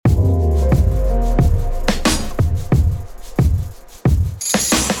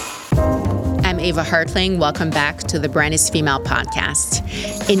Ava Hartling. Welcome back to the Brand is Female podcast.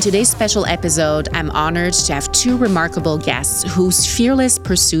 In today's special episode, I'm honored to have two remarkable guests whose fearless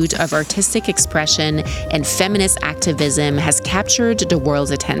pursuit of artistic expression and feminist activism has captured the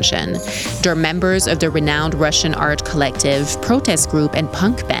world's attention. They're members of the renowned Russian art collective, protest group, and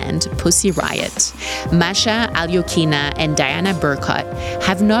punk band Pussy Riot. Masha, Alyokhina, and Diana Burkot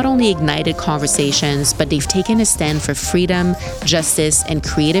have not only ignited conversations, but they've taken a stand for freedom, justice, and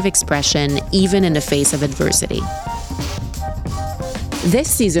creative expression, even in the face of adversity.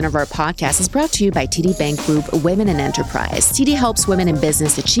 This season of our podcast is brought to you by TD Bank Group Women in Enterprise. TD helps women in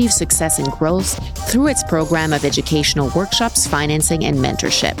business achieve success and growth through its program of educational workshops, financing, and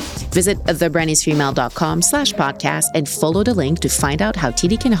mentorship. Visit thebrandisfemale.com/podcast and follow the link to find out how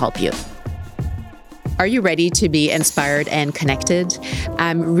TD can help you. Are you ready to be inspired and connected?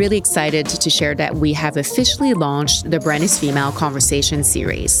 I'm really excited to share that we have officially launched the Brand is Female Conversation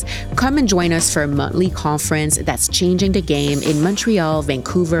Series. Come and join us for a monthly conference that's changing the game in Montreal,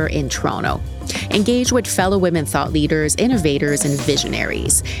 Vancouver, and Toronto. Engage with fellow women thought leaders, innovators, and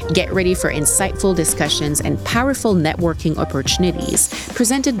visionaries. Get ready for insightful discussions and powerful networking opportunities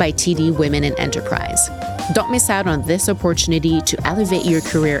presented by TD Women in Enterprise. Don't miss out on this opportunity to elevate your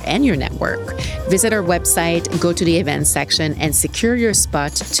career and your network. Visit our website, go to the events section, and secure your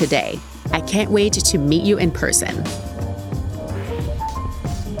spot today. I can't wait to meet you in person.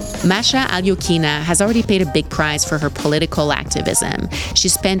 Masha Alyokhina has already paid a big price for her political activism. She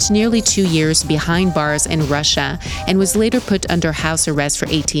spent nearly 2 years behind bars in Russia and was later put under house arrest for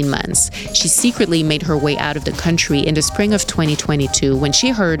 18 months. She secretly made her way out of the country in the spring of 2022 when she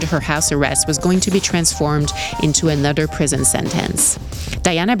heard her house arrest was going to be transformed into another prison sentence.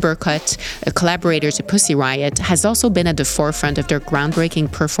 Diana Burkot, a collaborator to Pussy Riot, has also been at the forefront of their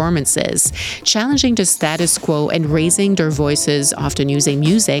groundbreaking performances, challenging the status quo and raising their voices, often using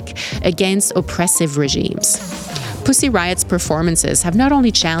music, against oppressive regimes. Pussy Riot's performances have not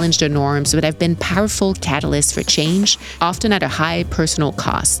only challenged the norms, but have been powerful catalysts for change, often at a high personal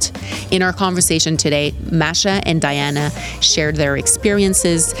cost. In our conversation today, Masha and Diana shared their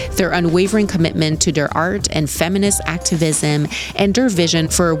experiences, their unwavering commitment to their art and feminist activism, and their vision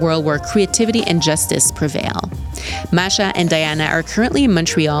for a world where creativity and justice prevail. Masha and Diana are currently in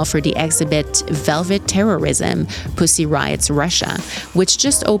Montreal for the exhibit Velvet Terrorism, Pussy Riot's Russia, which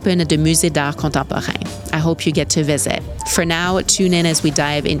just opened at the Musée d'Art Contemporain. I hope you get to visit. For now, tune in as we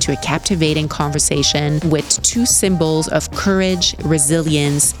dive into a captivating conversation with two symbols of courage,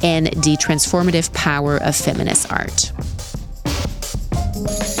 resilience, and the transformative power of feminist art.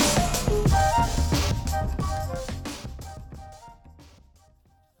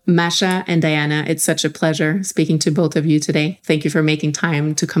 Masha and Diana, it's such a pleasure speaking to both of you today. Thank you for making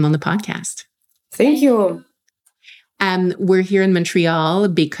time to come on the podcast. Thank you. We're here in Montreal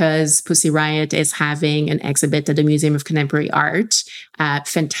because Pussy Riot is having an exhibit at the Museum of Contemporary Art.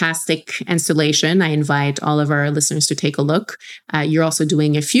 Fantastic installation. I invite all of our listeners to take a look. You're also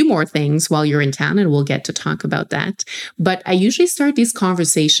doing a few more things while you're in town, and we'll get to talk about that. But I usually start these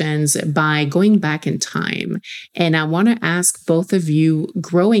conversations by going back in time. And I want to ask both of you,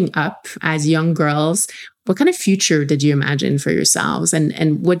 growing up as young girls, what kind of future did you imagine for yourselves?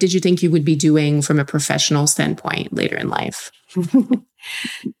 And what did you think you would be doing from a professional standpoint later in life?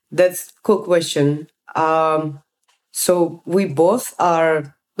 That's a cool question. So we both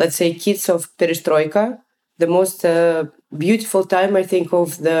are, let's say, kids of perestroika, the most beautiful time, I think,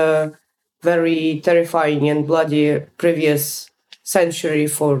 of the very terrifying and bloody previous century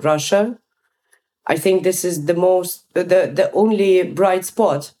for Russia. I think this is the only bright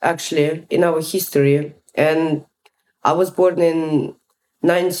spot, actually, in our history. And I was born in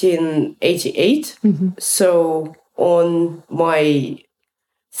 1988. Mm-hmm. So on my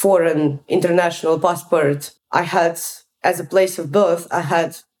foreign international passport, I had, as a place of birth, I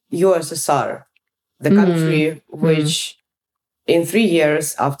had USSR, the country which in 3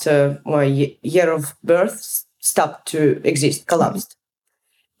 years after my year of birth stopped to exist, collapsed.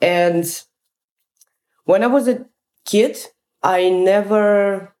 And when I was a kid, I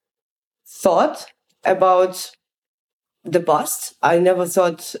never thought about the past. I never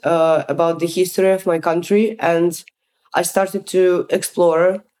thought about the history of my country. And I started to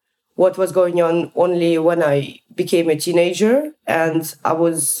explore what was going on only when I became a teenager. And I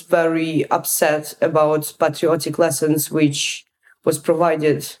was very upset about patriotic lessons which was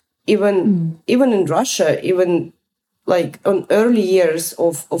provided even in Russia, even like on early years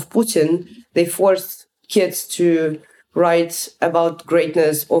of Putin, they forced kids to write about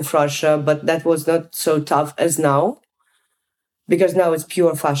greatness of Russia, but that was not so tough as now, because now it's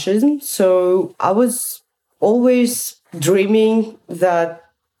pure fascism. So I was always dreaming that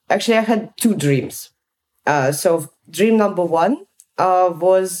actually, I had two dreams. So dream number one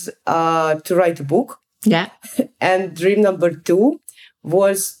was to write a book. Yeah. And dream number two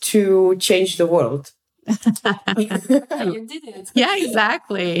was to change the world. You did it. Yeah,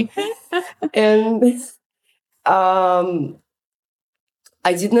 exactly. And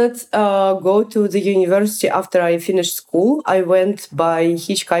I did not go to the university after I finished school. I went by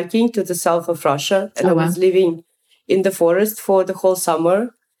hitchhiking to the south of Russia, and I was living in the forest for the whole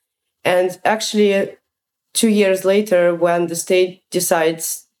summer. And actually, 2 years later, when the state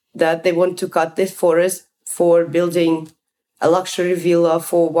decides that they want to cut this forest for building a luxury villa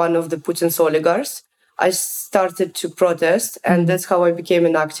for one of the Putin's oligarchs, I started to protest, and that's how I became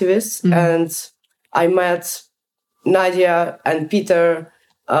an activist. And I met Nadia and Peter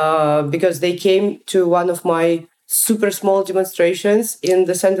because they came to one of my super small demonstrations in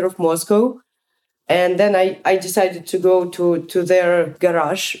the center of Moscow. And then I decided to go to their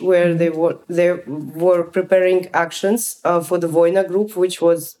garage where they were preparing actions for the Voina group, which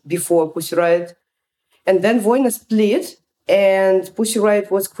was before Pussy Riot. And then Voina split, and Pussy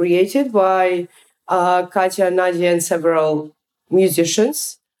Riot was created by Katya, Nadia, and several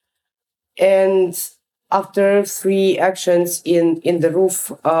musicians. And after 3 actions in the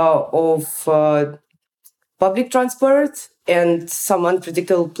roof of public transport and some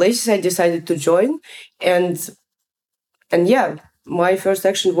unpredictable places, I decided to join. And yeah, my first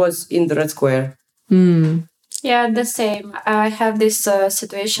action was in the Red Square. Yeah, the same. I have this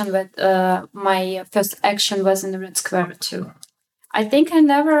situation that my first action was in the Red Square too. I think I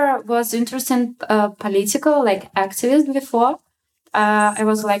never was interested in political, like activist before. I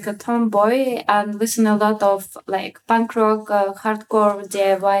was like a tomboy and listened a lot of like punk rock, hardcore,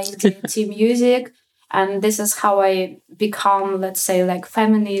 DIY, DT music. And this is how I become, let's say, like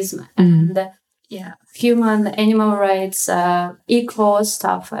feminism and human, animal rights, equal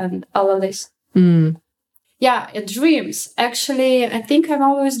stuff and all of this. Yeah, dreams. Actually, I think I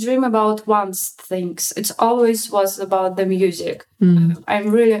always dream about one things. It always was about the music. I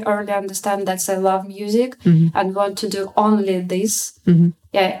really early understand that I love music and want to do only this.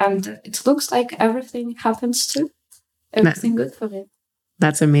 Yeah, and it looks like everything happens too. Everything good for me.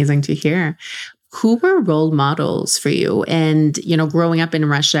 That's amazing to hear. Who were role models for you? And, you know, growing up in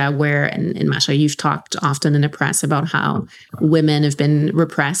Russia, where, and Masha, you've talked often in the press about how women have been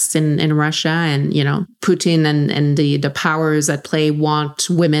repressed in Russia, and, you know, Putin and the powers at play want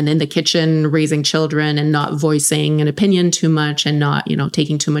women in the kitchen raising children and not voicing an opinion too much and not, you know,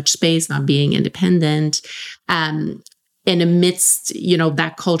 taking too much space, not being independent. And amidst, you know,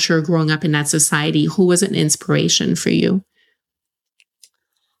 that culture, growing up in that society, who was an inspiration for you?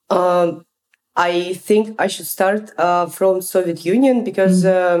 I think I should start from Soviet Union because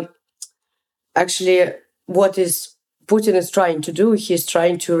actually what Putin is trying to do, he's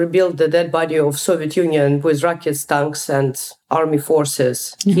trying to rebuild the dead body of Soviet Union with rockets, tanks, and army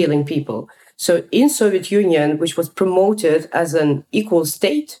forces killing people. So in Soviet Union, which was promoted as an equal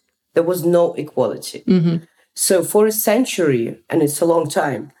state, there was no equality. So for a century, and it's a long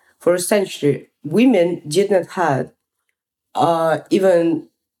time, for a century, women did not have even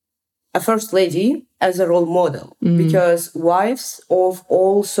a first lady as a role model because wives of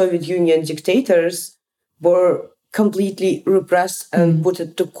all Soviet Union dictators were completely repressed and put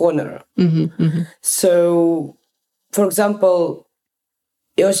into corner. So, for example,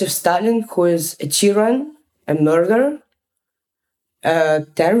 Joseph Stalin, who is a tyrann, a murderer, a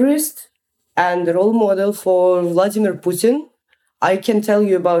terrorist, and a role model for Vladimir Putin, I can tell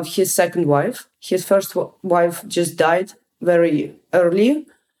you about his second wife. His first wife just died very early.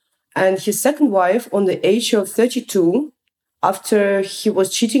 And his second wife, on the age of 32, after he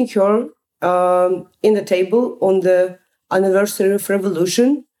was cheating her in the table on the anniversary of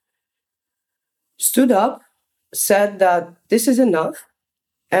revolution, stood up, said that this is enough,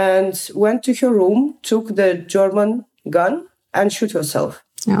 and went to her room, took the German gun, and shoot herself.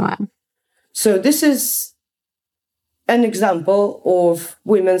 Oh, wow. So this is an example of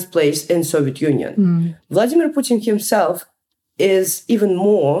women's place in Soviet Union. Vladimir Putin himself is even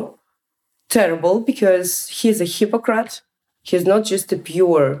more terrible because he's a hypocrite. He's not just a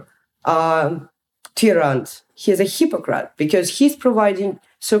pure tyrant. He's a hypocrite because he's providing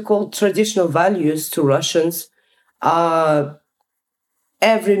so-called traditional values to Russians. Every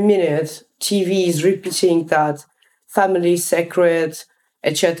minute, TV is repeating that family is sacred,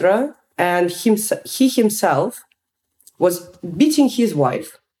 etc. And he himself was beating his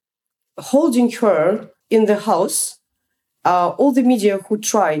wife, holding her in the house. All the media who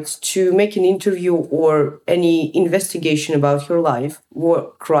tried to make an interview or any investigation about her life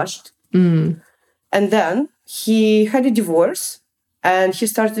were crushed. And then he had a divorce And he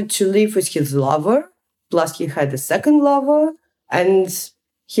started to live with his lover, plus he had a second lover, and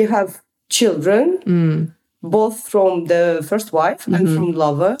he have children, both from the first wife and from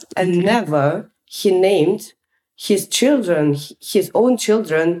lover, and never he named his children, his own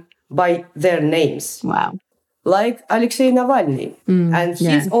children, by their names. Wow. Like Alexei Navalny and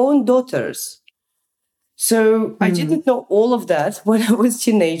his own daughters. So I didn't know all of that when I was a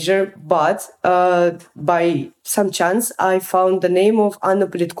teenager, but by some chance, I found the name of Anna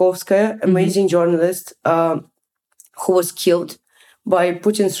Politkovskaya, amazing journalist who was killed by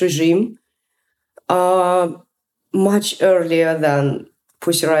Putin's regime much earlier than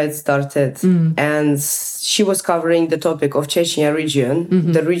Pussy Riot started. And she was covering the topic of Chechnya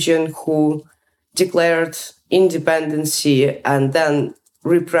region, the region who declared independency and then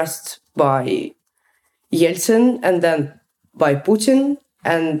repressed by Yeltsin and then by Putin.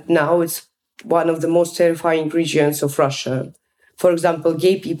 And now it's one of the most terrifying regions of Russia. For example,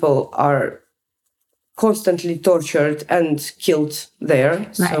 gay people are constantly tortured and killed there.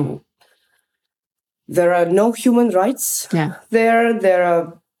 Right. So there are no human rights there. There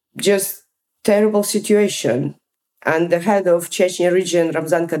are just terrible situation. And the head of Chechnya region,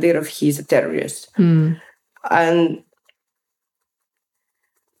 Ramzan Kadyrov, he's a terrorist. And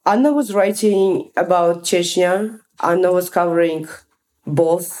Anna was writing about Chechnya. Anna was covering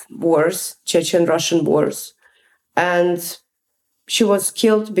both wars, Chechen Russian wars. And she was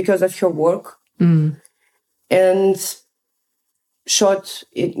killed because of her work and shot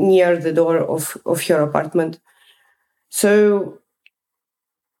near the door of her apartment. So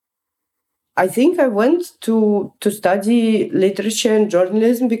I think I went to study literature and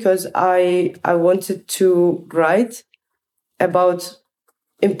journalism because I wanted to write about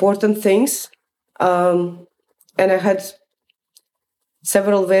important things. And I had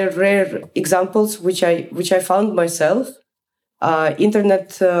several very rare examples which I found myself.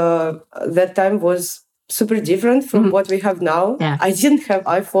 Internet that time was super different from what we have now. Yeah. I didn't have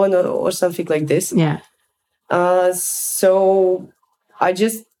iPhone or something like this. Yeah. So I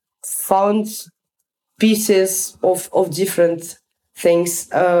just found pieces of different things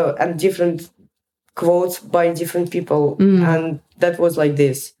and different quotes by different people. And that was like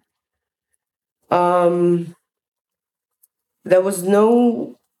this. There was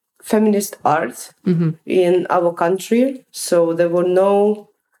no feminist art in our country, so there were no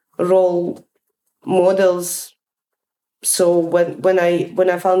role models. So when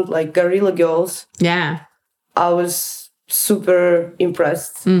I found like Guerrilla Girls, I was super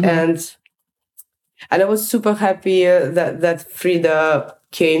impressed and I was super happy that Frida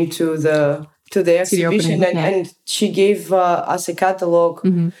came to the exhibition and she gave us a catalog.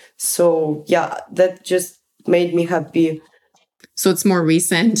 So that just made me happy. So it's more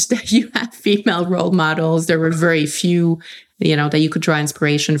recent that you have female role models. There were very few, that you could draw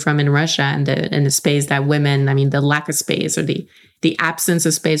inspiration from in Russia, and in the space that women, the lack of space or the absence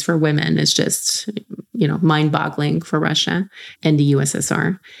of space for women is just, mind-boggling for Russia and the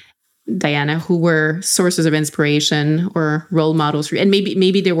USSR. Diana, who were sources of inspiration or role models for you? And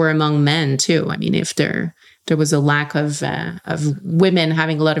maybe they were among men too. If there was a lack of women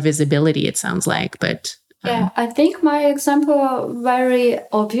having a lot of visibility, it sounds like, but... I think my example very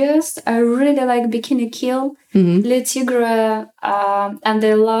obvious. I really like Bikini Kill, Le Tigre, and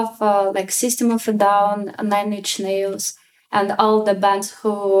I love like System of a Down, Nine Inch Nails, and all the bands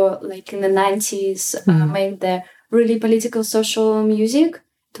who like in the 90s made the really political social music.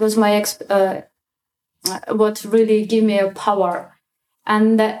 It was my what really gave me a power.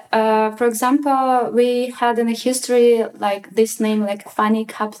 And for example, we had in the history like this name like Fanny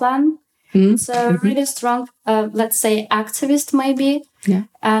Kaplan. It's a really strong, let's say, activist maybe. Yeah.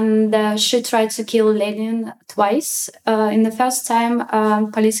 And she tried to kill Lenin twice. In the first time,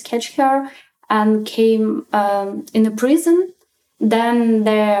 police catch her and came in a prison. Then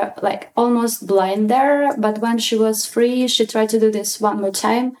they're like almost blind there. But when she was free, she tried to do this one more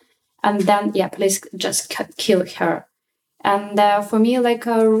time. And then, police just kill her. And for me, like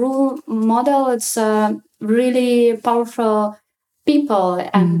a role model, it's really powerful people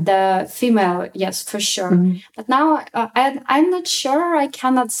and female, yes, for sure. But now I'm not sure. I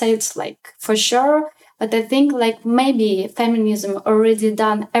cannot say it's like for sure. But I think like maybe feminism already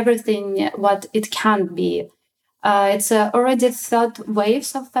done everything what it can be. It's already third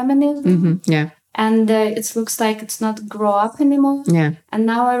waves of feminism. And it looks like it's not grow up anymore. And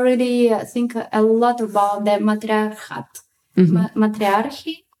now I really think a lot about the matriarchat.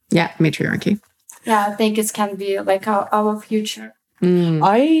 Matriarchy. Matriarchy. I think it can be like our future.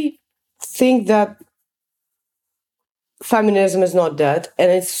 I think that feminism is not dead,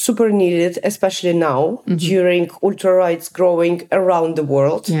 and it's super needed, especially now during ultra-rights growing around the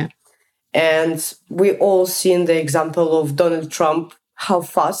world. Yeah. And we all seen the example of Donald Trump, how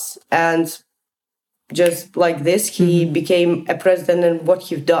fast and just like this, he became a president, and what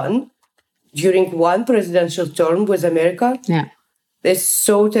he's done during one presidential term with America. Yeah. It's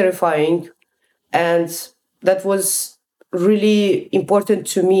so terrifying. And that was really important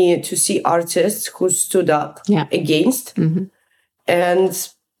to me to see artists who stood up against. And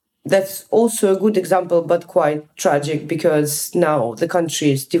that's also a good example, but quite tragic, because now the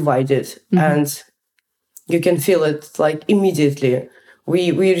country is divided and you can feel it like immediately.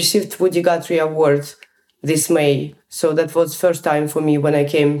 We received Woody Guthrie Award this May. So that was first time for me when I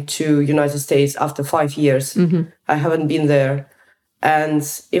came to United States after 5 years. I haven't been there. And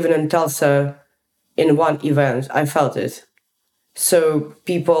even in Tulsa, in one event, I felt it. So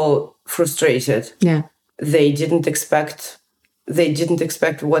people frustrated. Yeah. They didn't expect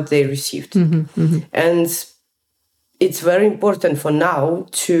what they received. And it's very important for now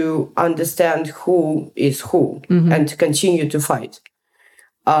to understand who is who and to continue to fight.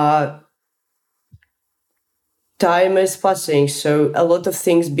 Time is passing, so a lot of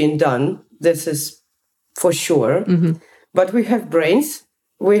things being done. This is for sure. But we have brains,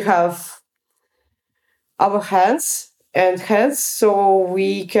 we have our hands and heads, so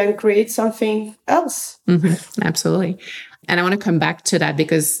we can create something else. Absolutely. And I want to come back to that,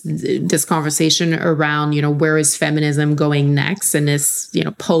 because this conversation around, where is feminism going next, and this,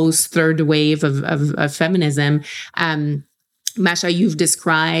 post third wave of feminism. Masha, you've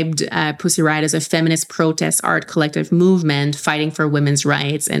described Pussy Riot as a feminist protest art collective movement fighting for women's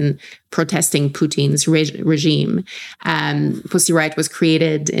rights and protesting Putin's regime. Pussy Riot was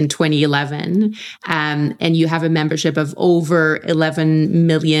created in 2011, and you have a membership of over 11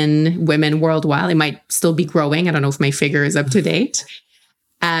 million women worldwide. It might still be growing. I don't know if my figure is up to date.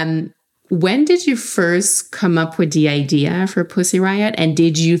 When did you first come up with the idea for Pussy Riot? And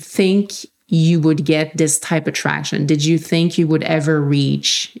did you think you would get this type of traction? Did you think you would ever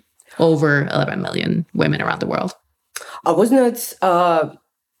reach over 11 million women around the world? I was not,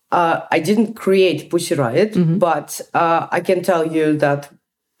 I didn't create Pussy Riot, but I can tell you that,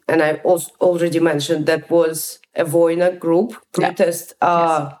 and I also already mentioned, that was a Voina group, protest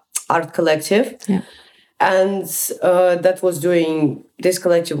art collective. Yeah. And this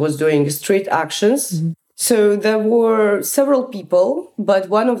collective was doing street actions. So there were several people, but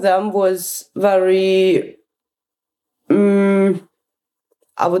one of them was very, I'm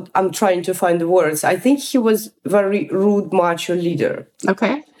trying to find the words. I think he was very rude macho leader.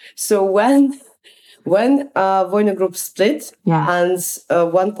 Okay. So when Voina group split and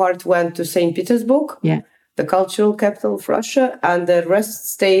one part went to St. Petersburg, the cultural capital of Russia, and the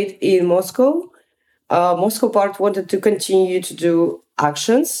rest stayed in Moscow. Moscow part wanted to continue to do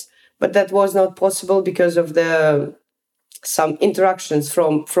actions, but that was not possible because of some interactions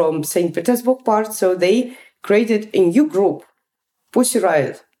from St. Petersburg part. So they created a new group, Pussy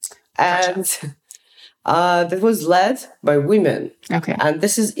Riot. And that was led by women. Okay. And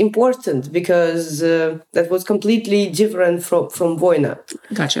this is important because that was completely different from Voina.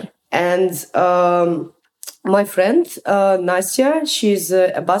 Gotcha. And my friend, Nastya, she's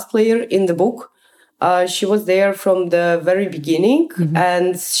a bass player in the book. She was there from the very beginning,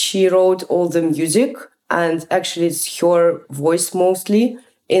 and she wrote all the music, and actually it's her voice mostly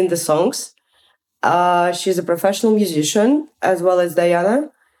in the songs. She's a professional musician as well as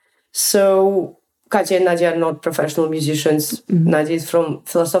Diana. So Katya and Nadia are not professional musicians. Nadia is from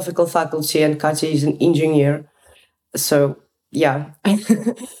philosophical faculty and Katya is an engineer. So yeah.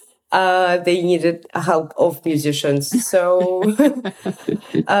 They needed help of musicians. So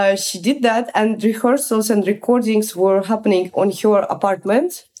she did that, and rehearsals and recordings were happening on her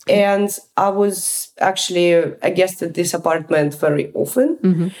apartment. And I was actually a guest at this apartment very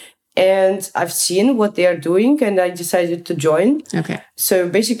often. And I've seen what they are doing, and I decided to join. Okay. So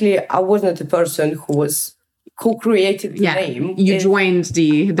basically, I was not the person who created the name. You joined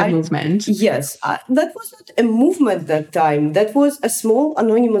the movement. Yes. That was not a movement that time. That was a small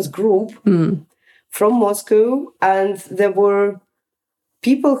anonymous group from Moscow. And there were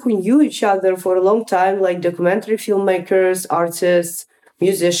people who knew each other for a long time, like documentary filmmakers, artists,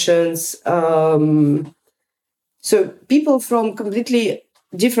 musicians. So people from completely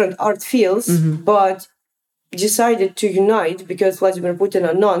different art fields, but decided to unite because Vladimir Putin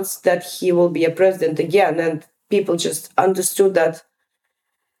announced that he will be a president again, and people just understood that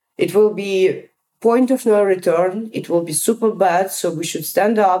it will be point of no return, it will be super bad, so we should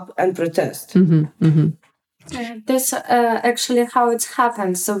stand up and protest. This actually how it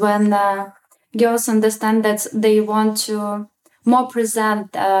happens. So when girls understand that they want to more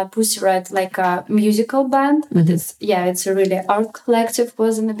present Pussy Riot like a musical band. But it's a really art collective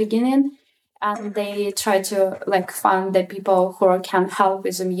was in the beginning. And they try to like find the people who can help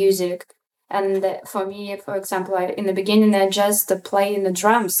with the music. And for me, for example, in the beginning, I just playing the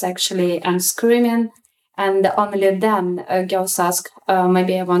drums actually and screaming. And only then girls ask,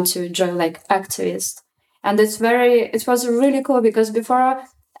 maybe I want to join like activist. And it was really cool because before,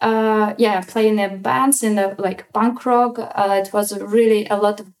 playing in bands in the like punk rock, it was really a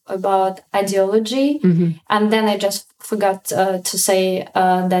lot about ideology. And then I just forgot to say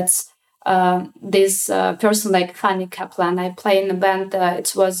that's this person like Fanny Kaplan. I play in a band.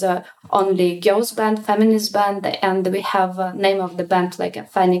 It was only girls band, feminist band, and we have a name of the band like a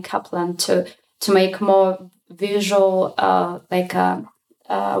Fanny Kaplan to make more visual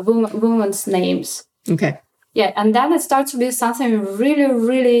women's names. Okay. Yeah, and then it starts to be something really,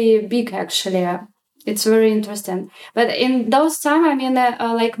 really big. Actually, it's very interesting. But in those time, I mean,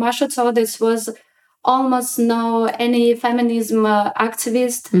 like Masha told, this was almost no any feminism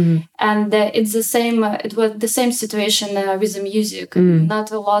activist, and it's the same. It was the same situation with the music. Not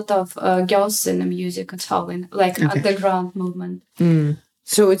a lot of girls in the music at all, in like underground movement.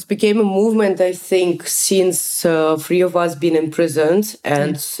 So it became a movement, I think, since 3 of us been imprisoned,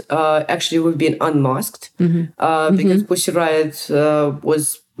 and actually we've been unmasked because Pussy Riot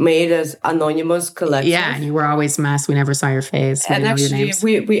was made as anonymous collective. Yeah, and you were always masked. We never saw your face. And actually,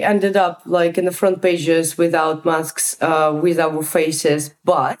 we ended up like in the front pages without masks, with our faces.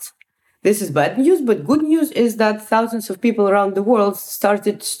 But this is bad news. But good news is that thousands of people around the world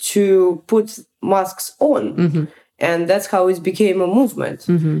started to put masks on. And that's how it became a movement.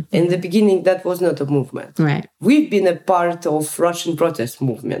 In the beginning, that was not a movement. Right. We've been a part of Russian protest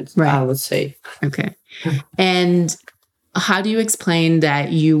movement, I would say. Okay. And how do you explain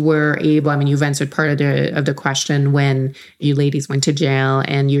that you were able, I mean, you've answered part of the question when you ladies went to jail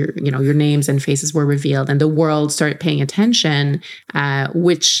and your names and faces were revealed and the world started paying attention,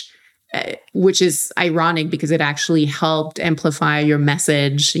 which is ironic because it actually helped amplify your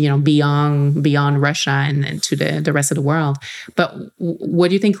message, beyond Russia and to the rest of the world. But what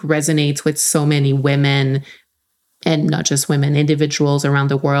do you think resonates with so many women, and not just women, individuals around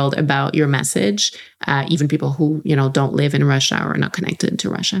the world about your message, even people who, don't live in Russia or are not connected to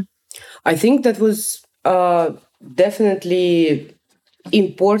Russia? I think that was definitely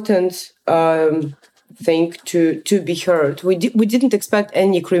important thing to be heard. We didn't expect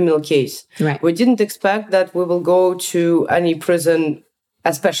any criminal case. Right. We didn't expect that we will go to any prison,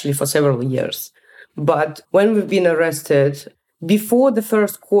 especially for several years. But when we've been arrested, before the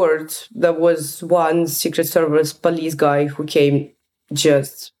first court, there was one Secret Service police guy who came,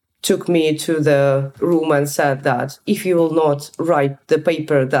 just took me to the room and said that if you will not write the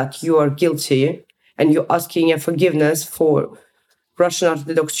paper that you are guilty and you're asking a forgiveness for Russian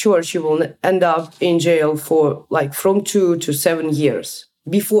Orthodox Church, you will end up in jail for from 2 to 7 years.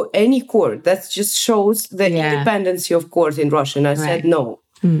 Before any court, that just shows the independency of court in Russia. And I said, no,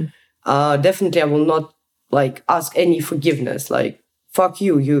 definitely I will not ask any forgiveness. Fuck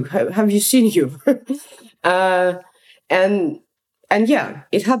you, have you seen you? And yeah,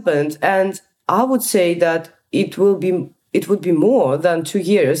 it happened. And I would say that it would be more than 2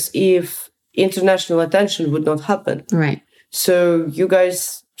 years if international attention would not happen. Right. So you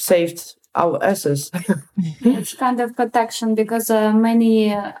guys saved our asses. It's kind of protection because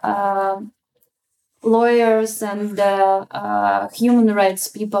many lawyers and human rights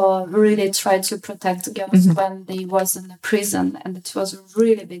people really tried to protect girls when they was in the prison, and it was a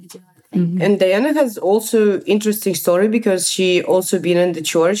really big deal. And Diana has also interesting story because she also been in the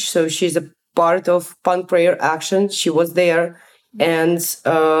church, so she's a part of Punk Prayer Action. She was there, and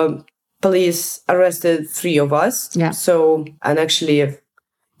police arrested 3 of us. Yeah. So, and actually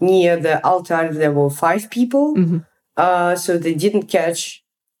near the altar there were 5 people. So they didn't catch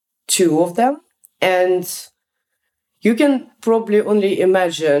 2 of them. And you can probably only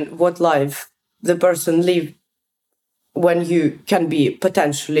imagine what life the person lived when you can be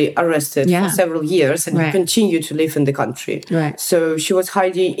potentially arrested for several years and you continue to live in the country. Right. So she was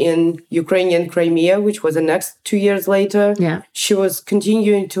hiding in Ukrainian Crimea, which was the next 2 years later. Yeah. She was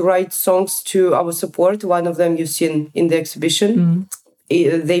continuing to write songs to our support. One of them you've seen in the exhibition.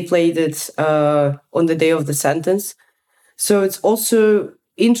 They played it on the day of the sentence. So it's also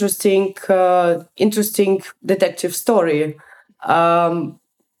interesting detective story. And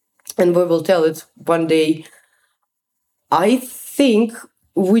we will tell it one day. I think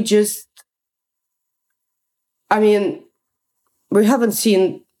we haven't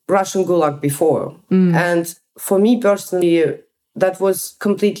seen Russian Gulag before. And for me personally, that was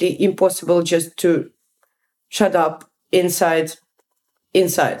completely impossible just to shut up inside,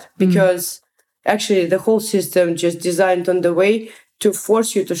 because actually the whole system just designed on the way to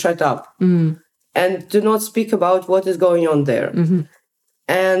force you to shut up and do not speak about what is going on there.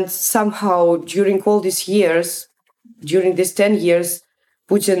 And somehow during all these years, during these 10 years,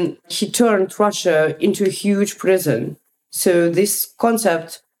 Putin, he turned Russia into a huge prison. So this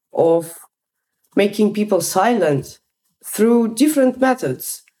concept of making people silent through different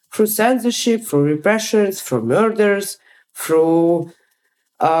methods, through censorship, through repressions, through murders, through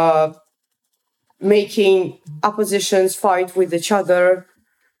making oppositions fight with each other,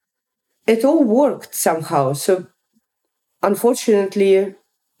 it all worked somehow. So unfortunately,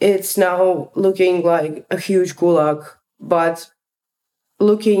 it's now looking like a huge gulag. But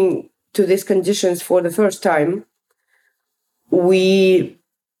looking to these conditions for the first time, we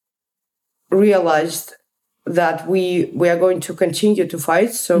realized that we are going to continue to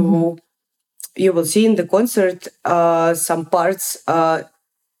fight. So you will see in the concert some parts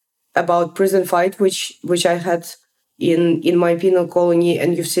about prison fight, which I had in my penal colony,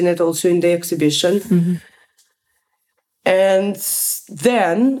 and you've seen it also in the exhibition. And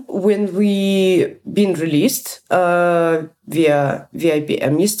then when we been released via VIP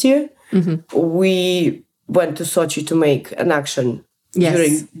amnesty, we went to Sochi to make an action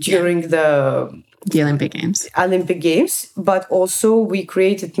during the Olympic Games. But also we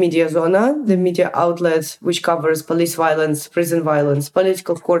created Media Zona, the media outlet which covers police violence, prison violence,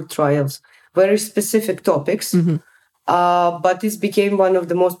 political court trials, very specific topics. But this became one of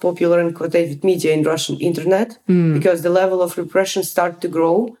the most popular and quoted media in Russian internet because the level of repression started to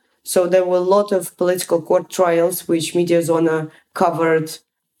grow. So there were a lot of political court trials which Media Zona covered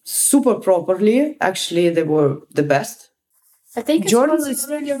super properly. Actually, they were the best. I think it was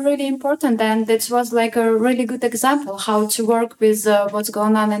really, really important, and it was like a really good example how to work with what's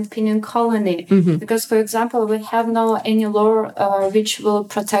going on in penal colony. Because, for example, we have no any law which will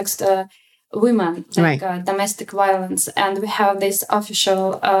protect women, like domestic violence, and we have this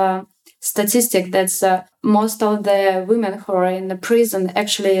official statistic that's most of the women who are in the prison,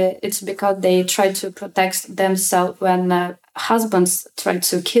 actually it's because they try to protect themselves when husbands try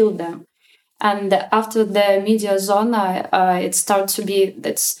to kill them. And after the Media Zona, it starts to be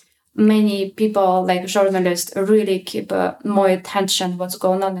that many people, like journalists, really keep more attention what's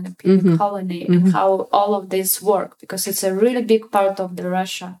going on in the penal colony and how all of this work, because it's a really big part of the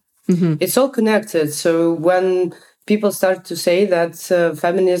Russia. It's all connected. So when people start to say that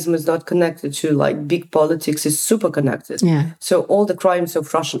feminism is not connected to like big politics, it's super connected. So all the crimes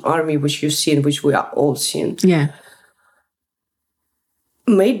of Russian army, which you've seen, which we are all seen,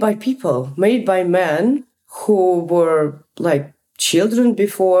 made by people, made by men who were like children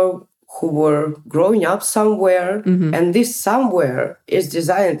before, who were growing up somewhere. And this somewhere is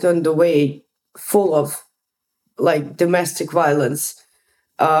designed on the way full of like domestic violence,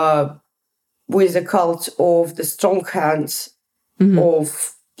 with a cult of the strong hands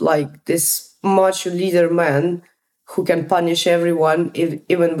of like this macho leader man who can punish everyone,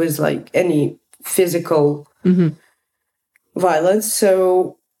 even with like any physical violence.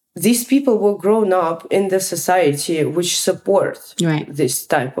 So these people were grown up in the society which support this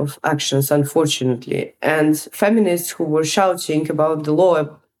type of actions, unfortunately. And feminists who were shouting about the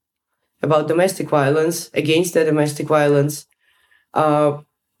law, about domestic violence, against the domestic violence,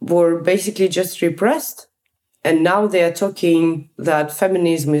 were basically just repressed. And now they are talking that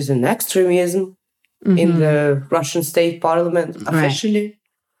feminism is an extremism in the Russian state parliament officially.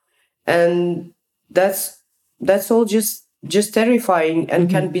 And that's all just terrifying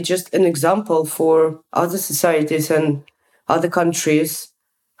and can be just an example for other societies and other countries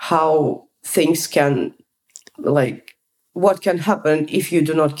how things can, like, what can happen if you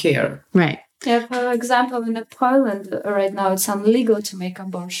do not care. Yeah, for example, in Poland right now, it's illegal to make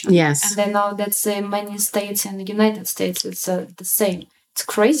abortion. And I know that's in many states in the United States, it's the same. It's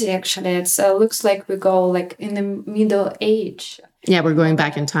crazy, actually. It looks like we go like in the middle age. Yeah, we're going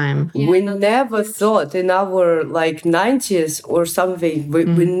back in time. We never thought in our like 90s or something,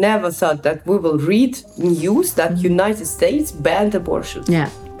 we never thought that we will read news that United States banned abortion.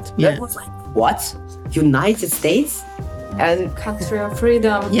 That was like, what? United States? And country of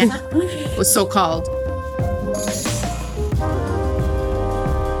freedom. It was so called.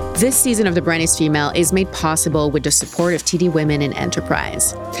 This season of The Brand is Female is made possible with the support of TD Women in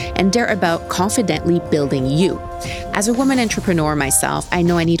Enterprise. And they're about confidently building you. As a woman entrepreneur myself, I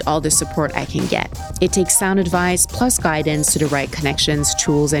know I need all the support I can get. It takes sound advice plus guidance to the right connections,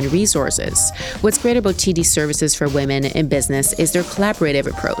 tools, and resources. What's great about TD services for women in business is their collaborative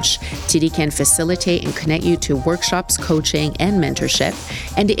approach. TD can facilitate and connect you to workshops, coaching, and mentorship,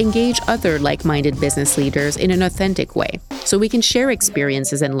 and they engage other like-minded business leaders in an authentic way, so we can share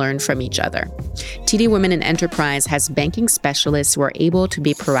experiences and learn from each other. TD Women in Enterprise has banking specialists who are able to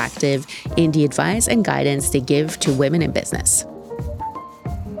be proactive in the advice and guidance they give to women in business.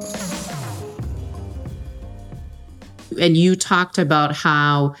 And you talked about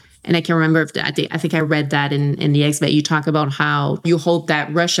how, and I can remember, I think I read that in the exhibit, you talk about how you hope that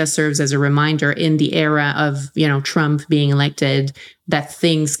Russia serves as a reminder in the era of, Trump being elected, that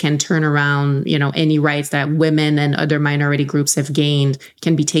things can turn around, any rights that women and other minority groups have gained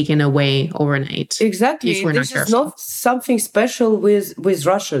can be taken away overnight. Exactly. This is not something special with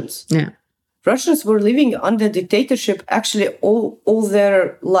Russians. Yeah. Russians were living under dictatorship actually all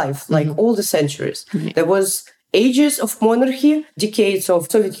their life, like all the centuries. Right. There was ages of monarchy, decades of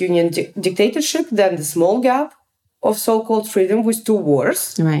Soviet Union dictatorship, then the small gap of so-called freedom with 2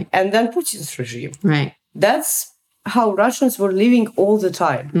 wars, Right. and then Putin's regime. Right. That's how Russians were living all the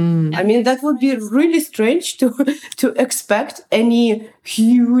time. I mean, that would be really strange to expect any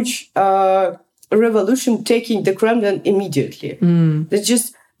huge revolution taking the Kremlin immediately. There's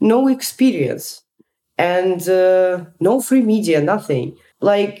just no experience and no free media, nothing.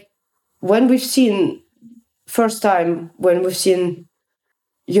 Like when we've seen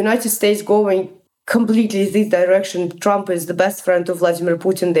United States going completely this direction, Trump is the best friend of Vladimir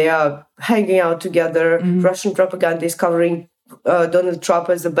Putin. They are hanging out together. Russian propaganda is covering Donald Trump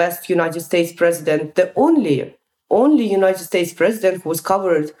as the best United States president. The only United States president who was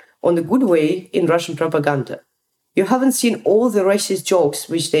covered on a good way in Russian propaganda. You haven't seen all the racist jokes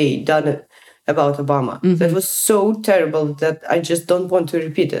which they done about Obama. That was so terrible that I just don't want to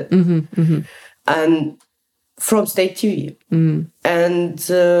repeat it. And from state TV. And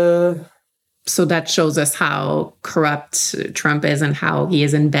so that shows us how corrupt Trump is and how he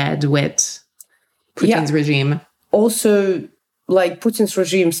is in bed with Putin's regime. Also, like Putin's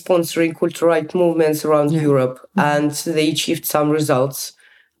regime sponsoring cult-right movements around Europe, and they achieved some results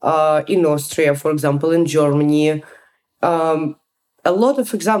in Austria, for example, in Germany. A lot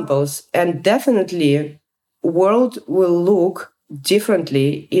of examples, and definitely world will look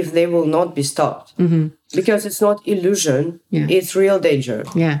differently if they will not be stopped. Because it's not illusion, it's real danger.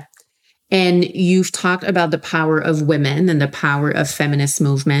 Yeah. And you've talked about the power of women and the power of feminist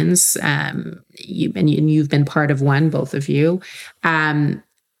movements. You've been part of one, both of you.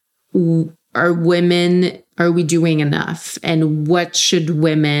 Are we doing enough? And what should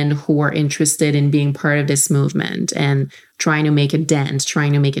women who are interested in being part of this movement and trying to make a dent,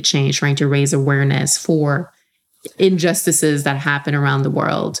 trying to make a change, trying to raise awareness for injustices that happen around the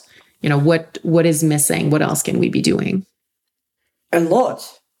world, what is missing? What else can we be doing? A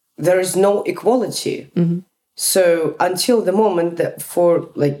lot. There is no equality. So until the moment that for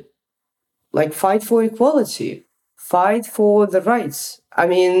like fight for equality, fight for the rights. I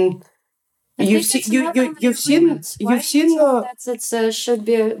mean, you've seen. That should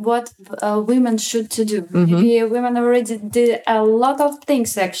be what women should to do. Maybe women already did a lot of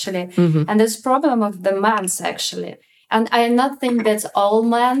things actually, and there's problem of the men's actually. And I not think that's all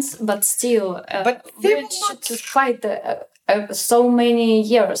men's, but still, but women should fight so many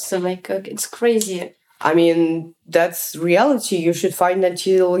years. So it's crazy. I mean, that's reality. You should fight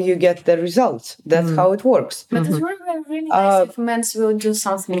until you get the result. That's how it works. But it's really nice if men will do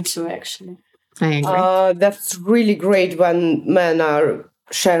something too, actually. I agree. That's really great when men are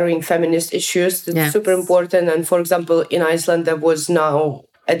sharing feminist issues. That's super important. And for example, in Iceland, there was now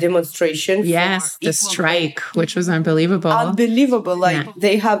a demonstration. Yes, the strike, which was unbelievable.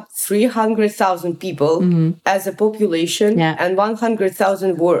 They have 300,000 people as a population, and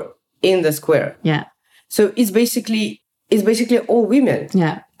 100,000 were in the square. Yeah. So it's basically all women.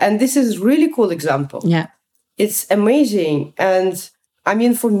 Yeah. And this is really cool example. Yeah. It's amazing. And I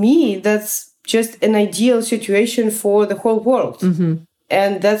mean, for me, that's just an ideal situation for the whole world.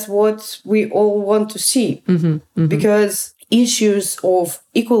 And that's what we all want to see. Because issues of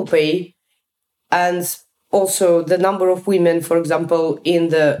equal pay and also the number of women, for example, in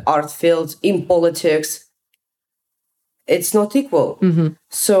the art field, in politics, it's not equal.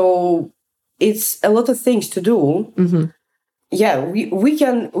 So it's a lot of things to do. Yeah,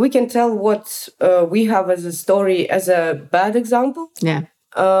 we can tell what we have as a story as a bad example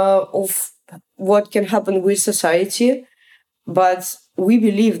of what can happen with society. But we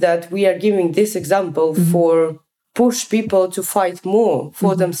believe that we are giving this example for push people to fight more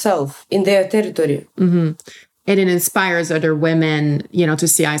for themselves in their territory. And it inspires other women, to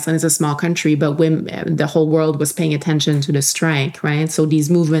see Iceland is a small country, but women, the whole world was paying attention to the strike, right? So these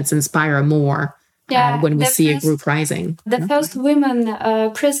movements inspire more when we see a group rising. The first women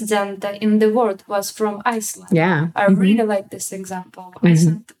president in the world was from Iceland. Yeah. I really like this example.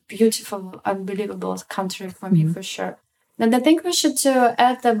 Iceland, beautiful, unbelievable country for me, for sure. And I think we should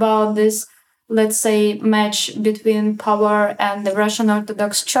add about this, let's say, match between power and the Russian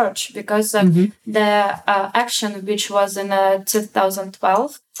Orthodox Church, because the action which was in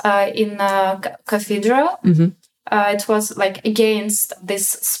 2012 in cathedral, it was like against this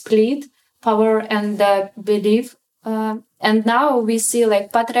split power and belief. And now we see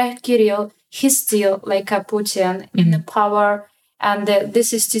like Patriarch Kirill, he's still like a Putin in the power. And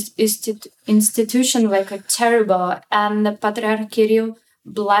this institution like a terrible. And the Patriarch Kirill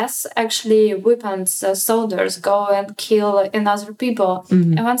bless actually weapons, soldiers go and kill another people.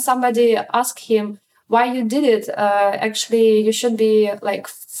 And when somebody asks him why you did it, actually you should be like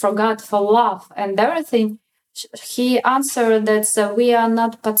forgot for love and everything. He answered that we are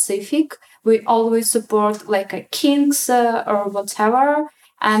not Pacific. We always support like a kings or whatever.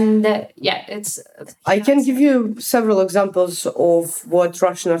 And it's... I can give you several examples of what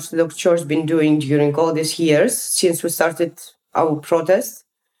Russian Orthodox Church been doing during all these years since we started our protest.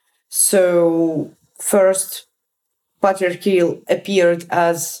 So first, Patriarch Kirill appeared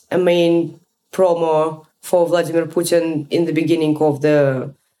as a main promo for Vladimir Putin in the beginning of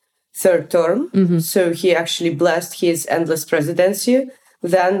the third term. So he actually blessed his endless presidency.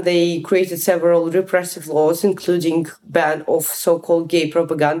 Then they created several repressive laws, including ban of so-called gay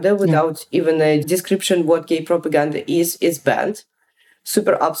propaganda without even a description what gay propaganda is banned.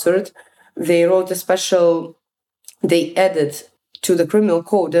 Super absurd. They added to the criminal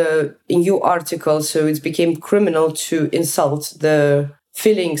code a new article, so it became criminal to insult the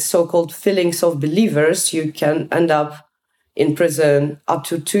so-called feelings of believers. You can end up in prison up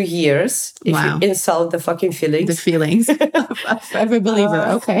to 2 years if you insult the fucking feelings. The feelings of every believer,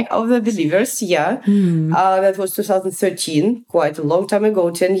 Of the believers, that was 2013, quite a long time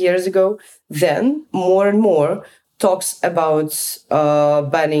ago, 10 years ago. Then, more and more talks about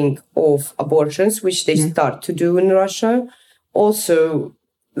banning of abortions, which they start to do in Russia. Also,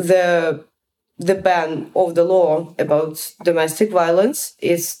 the ban of the law about domestic violence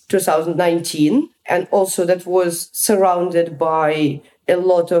is 2019. And also that was surrounded by a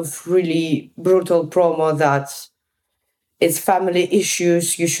lot of really brutal promo that it's family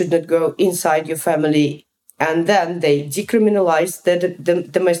issues, you should not go inside your family. And then they decriminalized the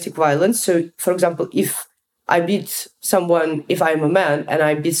domestic violence. So, for example, if I'm a man and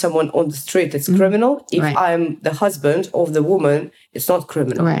I beat someone on the street, it's criminal. If I'm the husband of the woman, it's not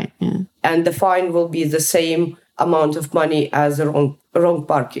criminal. Right. Yeah. And the fine will be the same amount of money as a wrong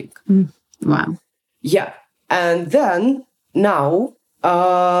parking. Wow. Yeah. And then now,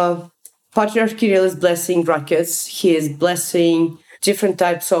 Patriarch Kirill is blessing rockets. He is blessing different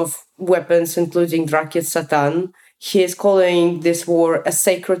types of weapons, including rocket Satan. He is calling this war a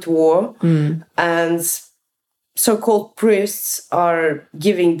sacred war. And so-called priests are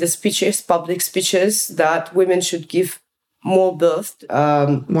giving the public speeches, that women should give more birth.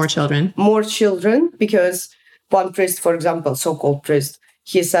 More children. More children, because one priest, for example, so-called priest,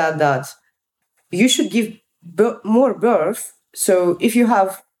 he said that you should give more birth. So if you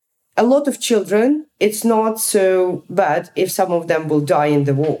have a lot of children, it's not so bad if some of them will die in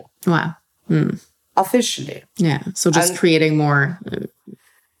the war. Wow. Officially. Yeah. So just creating more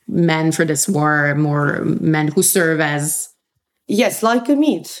men for this war, more men who serve as... Yes, like a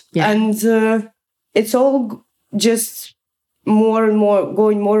meat. Yeah. And it's all just going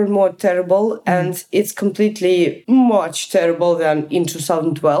more and more terrible. And it's completely much terrible than in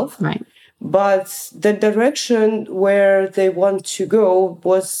 2012. Right. But the direction where they want to go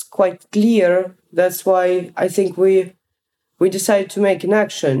was quite clear. That's why I think we decided to make an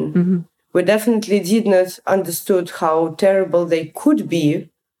action. We definitely did not understood how terrible they could be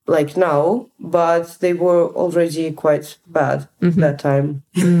like now, but they were already quite bad that time.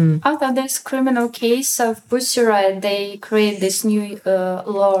 After this criminal case of Pussy Riot, they create this new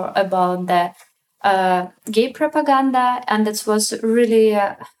law about the gay propaganda, and it was really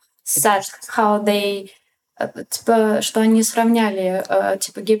sad how they что они сравняли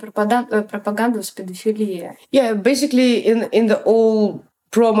гей-пропаганду с педофилией. Yeah, basically in the old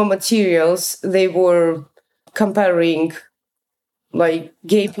promo materials, they were comparing like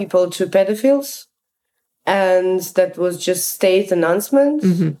gay people to pedophiles, and that was just state announcement.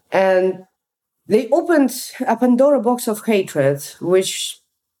 And they opened a Pandora box of hatred, which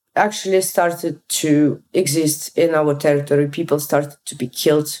actually started to exist in our territory. People started to be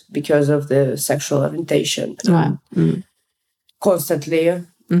killed because of the sexual orientation. Constantly.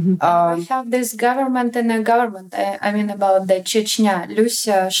 We have this government in a government. I mean, about the Chechnya.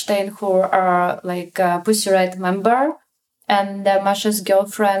 Lucia Stein, who are like a Pussy Riot member, and Masha's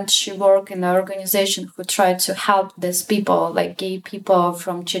girlfriend, she worked in an organization who tried to help these people, like gay people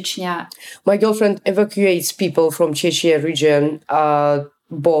from Chechnya. My girlfriend evacuates people from Chechnya region,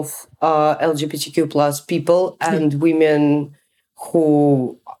 both LGBTQ plus people and women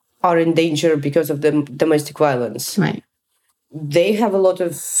who are in danger because of the domestic violence. Right. They have a lot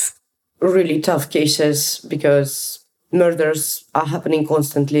of really tough cases because murders are happening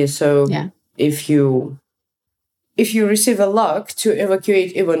constantly. So if you receive a luck to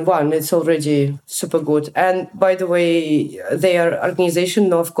evacuate even one, it's already super good. And by the way, their organization,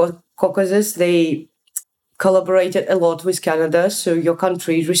 North Caucasus, they collaborated a lot with Canada. So your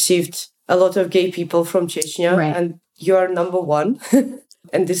country received a lot of gay people from Chechnya, and you're number one.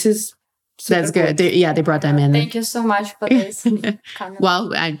 And this is that's good. They brought them in. Thank you so much for this.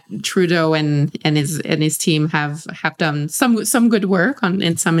 Well, Trudeau and his team have done some good work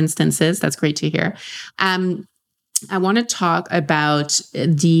in some instances. That's great to hear. I want to talk about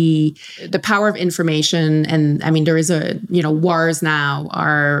the power of information. And I mean, there is wars now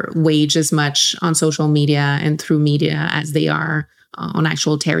are waged as much on social media and through media as they are on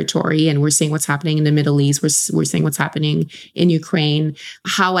actual territory. And we're seeing what's happening in the Middle East. We're seeing what's happening in Ukraine.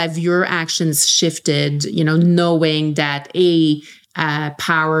 How have your actions shifted, knowing that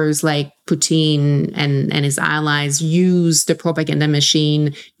powers like Putin and his allies use the propaganda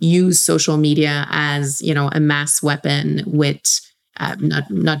machine, use social media as, a mass weapon with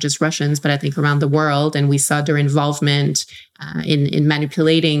not just Russians, but I think around the world. And we saw their involvement in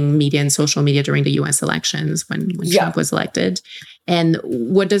manipulating media and social media during the US elections when Trump was elected. And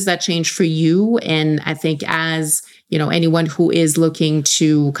what does that change for you? And I think as, anyone who is looking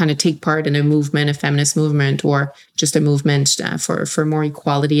to kind of take part in a movement, a feminist movement, or just a movement for more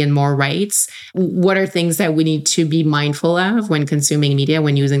equality and more rights, what are things that we need to be mindful of when consuming media,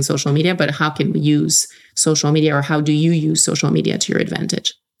 when using social media? But how can we use social media, or how do you use social media to your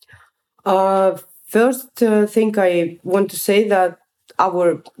advantage? First thing I want to say that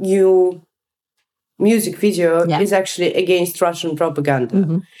our new music video is actually against Russian propaganda.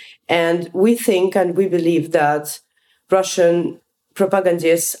 Mm-hmm. And we think and we believe that Russian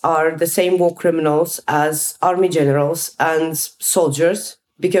propagandists are the same war criminals as army generals and soldiers,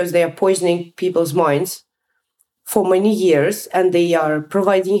 because they are poisoning people's minds for many years, and they are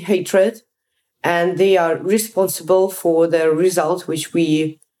providing hatred, and they are responsible for the result which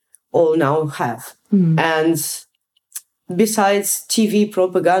we all now have. Mm. And besides TV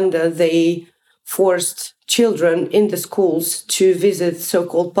propaganda, they forced children in the schools to visit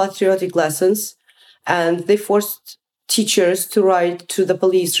so-called patriotic lessons, and they forced teachers to write to the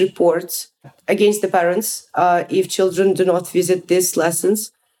police reports against the parents if children do not visit these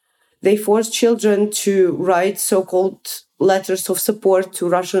lessons. They forced children to write so-called letters of support to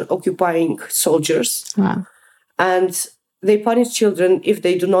Russian occupying soldiers. Wow. And they punish children if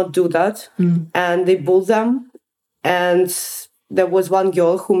they do not do that, and they bully them. And there was one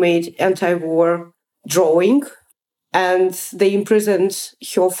girl who made anti-war drawing, and they imprisoned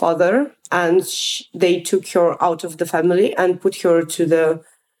her father, and they took her out of the family and put her to the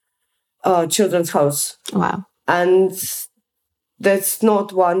children's house. Wow. And that's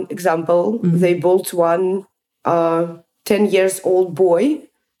not one example. Mm-hmm. They bullied one 10-year-old boy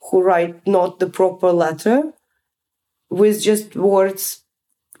who write not the proper letter with just words,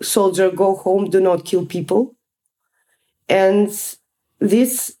 "Soldier, go home, do not kill people." And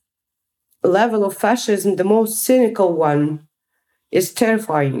this level of fascism, the most cynical one, is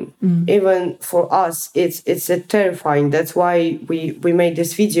terrifying. Mm. Even for us, it's a terrifying. That's why we made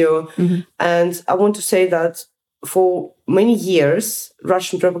this video. Mm-hmm. And I want to say that for many years,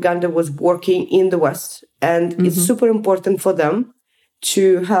 Russian propaganda was working in the West. And it's super important for them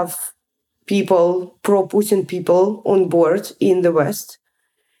to have people, pro-Putin people, on board in the West.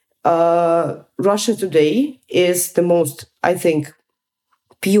 Russia today is the most, I think,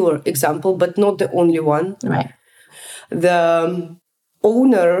 pure example, but not the only one. Right. The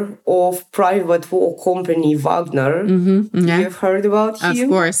owner of private war company Wagner, you've heard about him? Of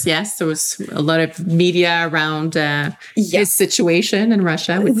course, yes. There was a lot of media around his situation in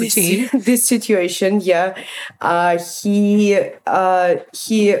Russia with Putin. This situation, he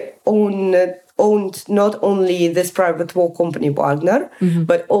owned owned not only this private war company Wagner,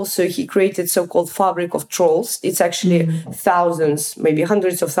 but also he created so-called fabric of trolls. It's actually thousands, maybe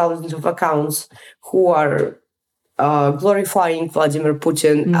hundreds of thousands of accounts who are glorifying Vladimir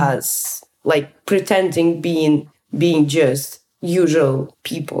Putin as like pretending being just usual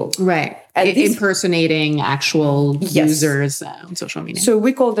people. Right. And impersonating actual users on social media. So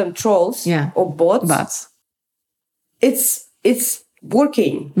we call them trolls or bots. It's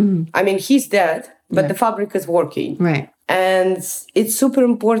working. I mean, he's dead, but the fabric is working. Right. And it's super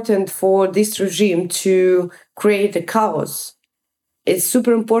important for this regime to create a chaos. It's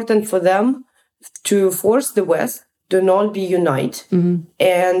super important for them to force the West to not be united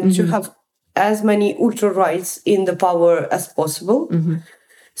and to have as many ultra-rights in the power as possible.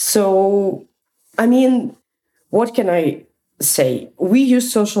 So, I mean, what can I say? We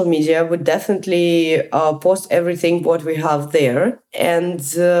use social media. We definitely post everything what we have there. And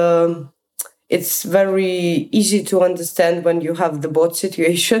it's very easy to understand when you have the bot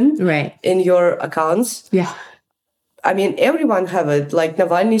situation in your accounts. Yeah. I mean, everyone have it. Like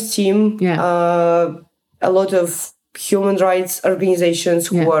Navalny's team, a lot of human rights organizations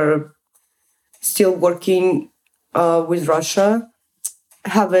who are still working with Russia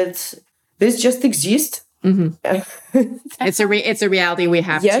have it. This just exists. It's a reality we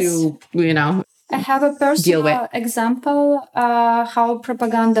have to, I have a personal example how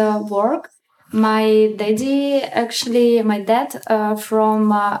propaganda work. My dad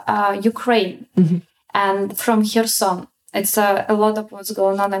from Ukraine and from Kherson. It's a lot of what's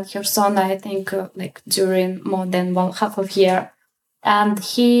going on in Kherson, I think, during more than half of year. And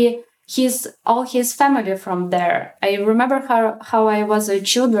all his family from there. I remember how I was a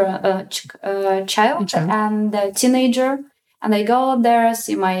child and a teenager, and I go there,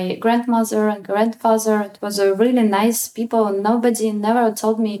 see my grandmother and grandfather. It was a really nice people. Nobody never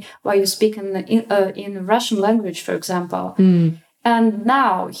told me why you speak in Russian language, for example. And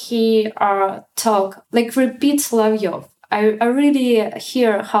now he repeat Slavyov. I really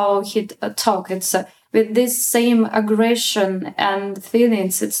hear how he talk. It's with this same aggression and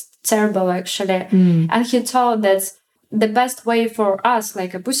feelings. It's terrible, actually. And he told that the best way for us,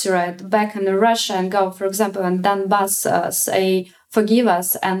 like a Pussy Riot, back in Russia and go, for example, in Donbass, say, forgive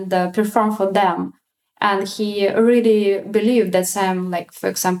us and perform for them. And he really believed that I'm, for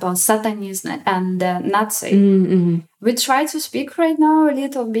example, Satanist and Nazi. We try to speak right now a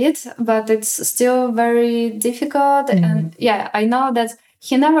little bit, but it's still very difficult. And I know that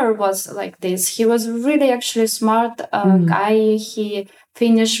he never was like this. He was really actually smart guy. He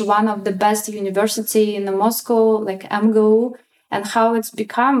finished one of the best university in Moscow, like MGU. And how it's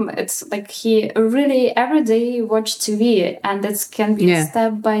become, it's like he really every day watched TV, and it can be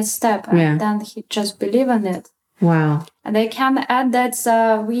step by step, and then he just believe in it. Wow. And I can add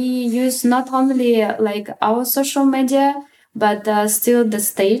that we use not only our social media, but still the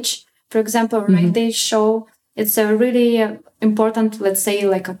stage. For example, Day show, it's a really important, let's say,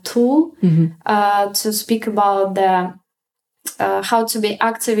 a tool to speak about the how to be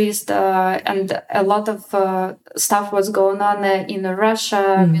activist, and a lot of stuff was going on in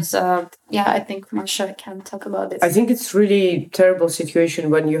Russia. With, I think Masha can talk about this. I think it's really terrible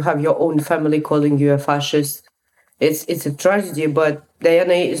situation when you have your own family calling you a fascist. It's a tragedy, but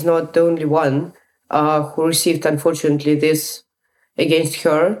Diana is not the only one who received, unfortunately, this against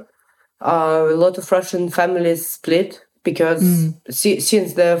her. A lot of Russian families split because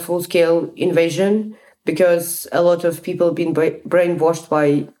since the full-scale invasion, because a lot of people been brainwashed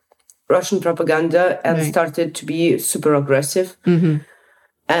by Russian propaganda and started to be super aggressive.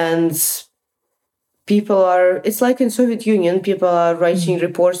 And people it's like in Soviet Union, people are writing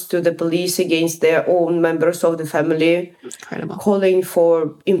reports to the police against their own members of the family. Incredible. Calling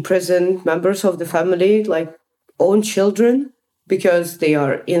for imprisoned members of the family, like own children, because they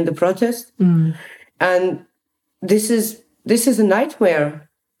are in the protest. And this is a nightmare.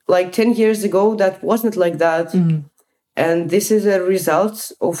 10 years ago, that wasn't like that. And this is a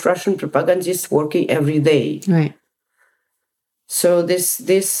result of Russian propagandists working every day. Right. So this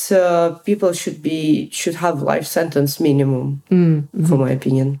people should have life sentence minimum, for my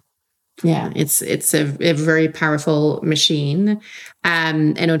opinion. Yeah, it's a very powerful machine.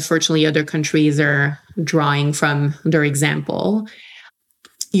 And unfortunately, other countries are drawing from their example.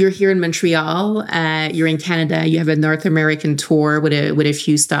 You're here in Montreal. You're in Canada. You have a North American tour with a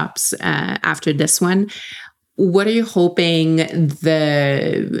few stops after this one. what are you hoping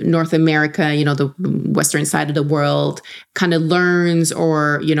the North America, the Western side of the world kind of learns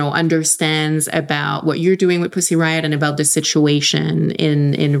or, understands about what you're doing with Pussy Riot and about the situation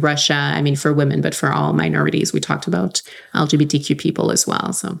in Russia? I mean, for women, but for all minorities. We talked about LGBTQ people as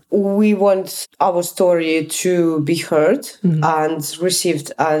well. So we want our story to be heard and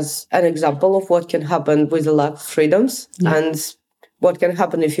received as an example of what can happen with the lack of freedoms and what can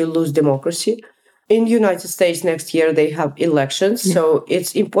happen if you lose democracy. In the United States next year, they have elections. Yeah. So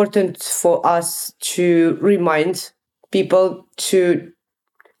it's important for us to remind people to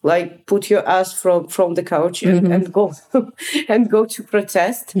put your ass from the couch and go and go to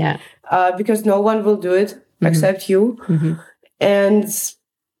protest. Yeah. Because no one will do it except you. And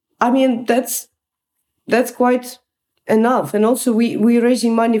I mean, that's quite enough. And also we're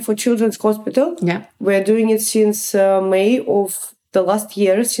raising money for Children's Hospital. Yeah. We're doing it since May of the last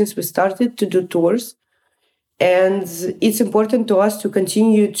year, since we started to do tours. And it's important to us to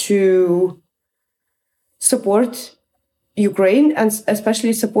continue to support Ukraine and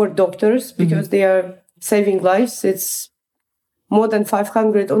especially support doctors because they are saving lives. It's more than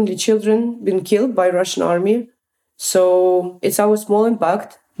 500 only children been killed by Russian army. So it's our small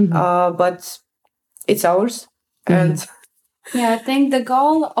impact, but it's ours. And yeah, I think the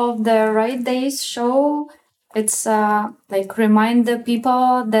goal of the Riot Days show, it's remind the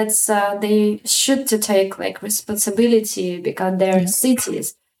people that they should to take responsibility because they're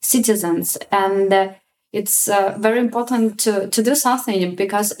citizens, and it's very important to do something,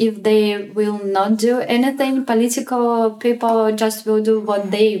 because if they will not do anything, political people just will do what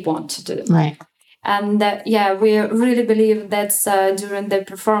they want to do. Right. And we really believe that during the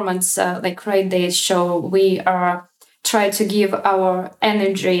performance, Riot Days show, we are try to give our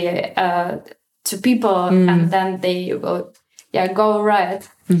energy to people, and then they will go riot.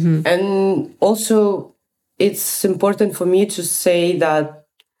 And also it's important for me to say that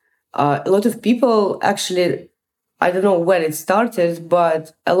a lot of people actually, I don't know when it started,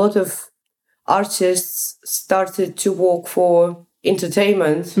 but a lot of artists started to work for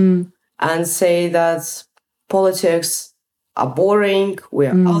entertainment and say that politics are boring,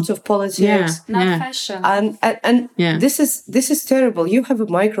 we're out of politics. Not fashion. And this is terrible. You have a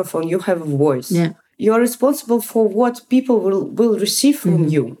microphone, you have a voice. Yeah. You're responsible for what people will receive from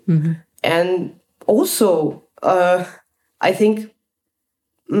you. And also, I think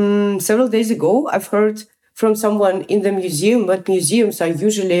several days ago, I've heard from someone in the museum that museums are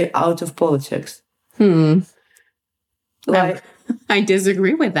usually out of politics. I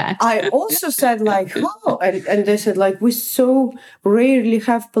disagree with that. I also said how? And they said we so rarely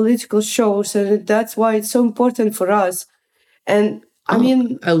have political shows, and that's why it's so important for us. And I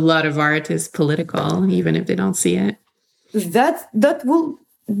mean, a lot of art is political, even if they don't see it. That will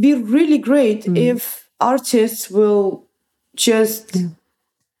be really great if artists will just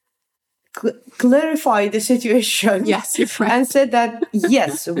clarify the situation. Yes, you're right. And said that,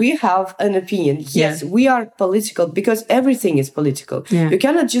 yes, we have an opinion. Yes, we are political, because everything is political. Yeah. You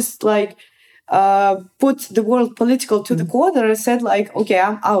cannot just put the world political to the corner and said okay,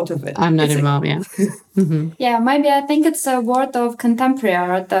 I'm out of it. I'm not involved, Yeah, maybe I think it's a word of contemporary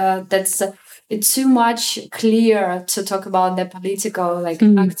art that's it's too much clear to talk about the political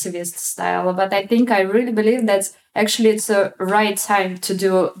activist style. But I think I really believe that actually it's the right time to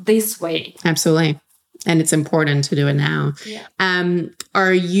do this way. Absolutely. And it's important to do it now. Yeah.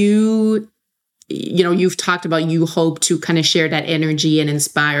 Are you, you've talked about you hope to kind of share that energy and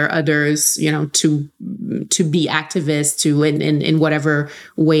inspire others, to be activists in whatever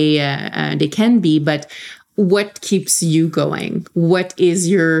way they can be. But what keeps you going? What is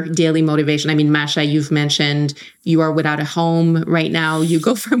your daily motivation? I mean, Masha, you've mentioned you are without a home right now. You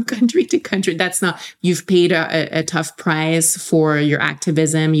go from country to country. You've paid a tough price for your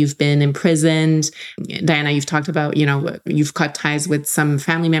activism. You've been imprisoned. Diana, you've talked about, you've cut ties with some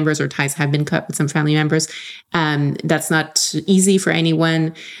family members, or ties have been cut with some family members. That's not easy for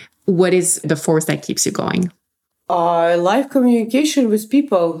anyone. What is the force that keeps you going? Live communication with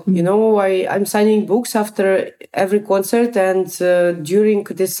people. I'm signing books after every concert, and during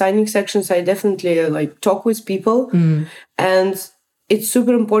the signing sections, I definitely talk with people. And it's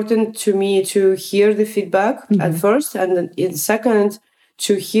super important to me to hear the feedback at first, and then in second,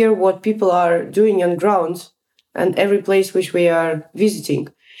 to hear what people are doing on ground and every place which we are visiting.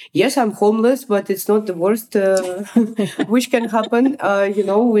 Yes, I'm homeless, but it's not the worst which can happen. I'm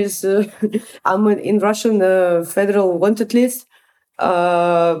in Russian federal wanted list.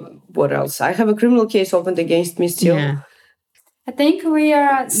 What else? I have a criminal case opened against me still. Yeah. I think we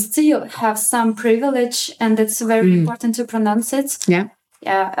are still have some privilege, and it's very important to pronounce it. Yeah.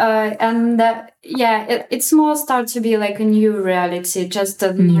 It's more start to be like a new reality, just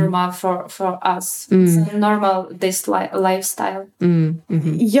a normal for us. It's a normal this lifestyle.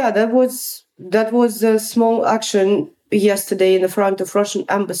 Yeah, that was a small action yesterday in the front of Russian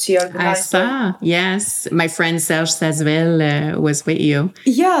embassy. I saw, yes. My friend Serge Sazvel was with you.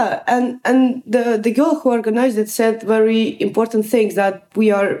 Yeah, and the girl who organized it said very important things, that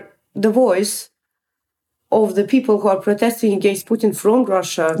we are the voice of the people who are protesting against Putin from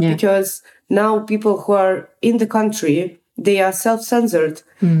Russia, because now people who are in the country, they are self-censored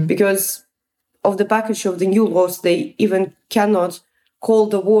because of the package of the new laws. They even cannot call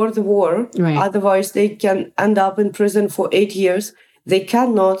the war. Right. Otherwise, they can end up in prison for 8 years. They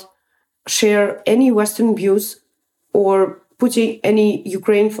cannot share any Western views or putting any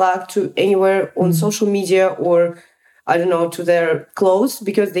Ukraine flag to anywhere on social media or, I don't know, to their clothes,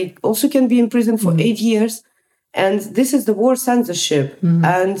 because they also can be in prison for 8 years. And this is the war censorship.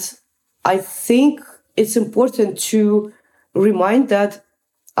 And I think it's important to remind that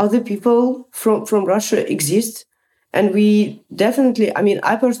other people from Russia exist. And we definitely,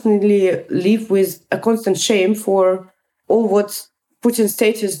 I personally live with a constant shame for all what Putin's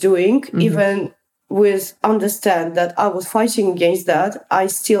state is doing, even with understand that I was fighting against that. I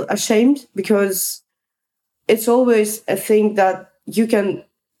still ashamed, because it's always a thing that you can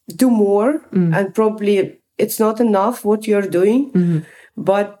do more and probably it's not enough what you're doing.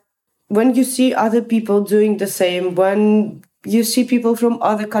 But when you see other people doing the same, when you see people from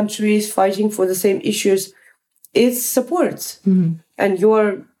other countries fighting for the same issues, it supports. And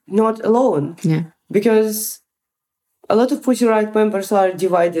you're not alone. Yeah. Because a lot of Pussy Riot members are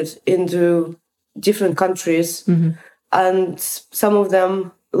divided into different countries. And some of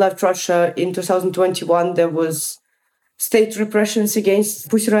them left Russia in 2021. There was state repressions against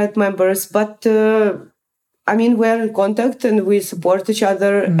Pussy Riot members. But, we're in contact and we support each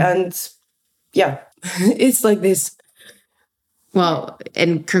other. And yeah, it's like this. Well,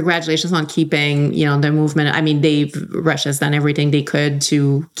 and congratulations on keeping, the movement. Russia's done everything they could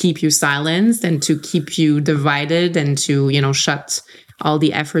to keep you silenced and to keep you divided and to, shut all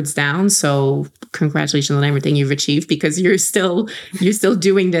the efforts down. So congratulations on everything you've achieved, because you're still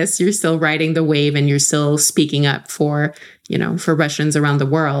doing this. You're still riding the wave and you're still speaking up for Russians around the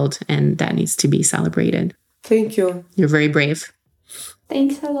world. And that needs to be celebrated. Thank you. You're very brave.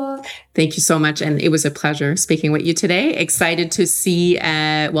 Thanks a lot. Thank you so much. And it was a pleasure speaking with you today. Excited to see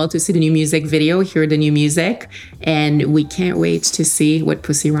the new music video, hear the new music. And we can't wait to see what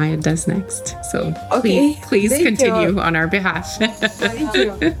Pussy Riot does next. So please continue on our behalf. Thank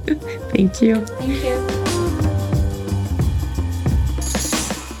you. Thank you. Thank you.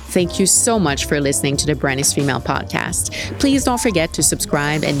 Thank you so much for listening to the Brand is Female podcast. Please don't forget to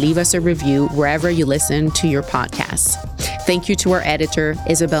subscribe and leave us a review wherever you listen to your podcasts. Thank you to our editor,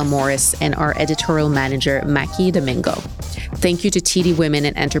 Isabel Morris, and our editorial manager, Maki Domingo. Thank you to TD Women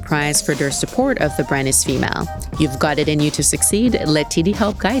in Enterprise for their support of The Brand is Female. You've got it in you to succeed. Let TD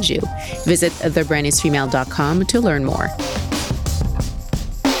help guide you. Visit thebrandisfemale.com to learn more.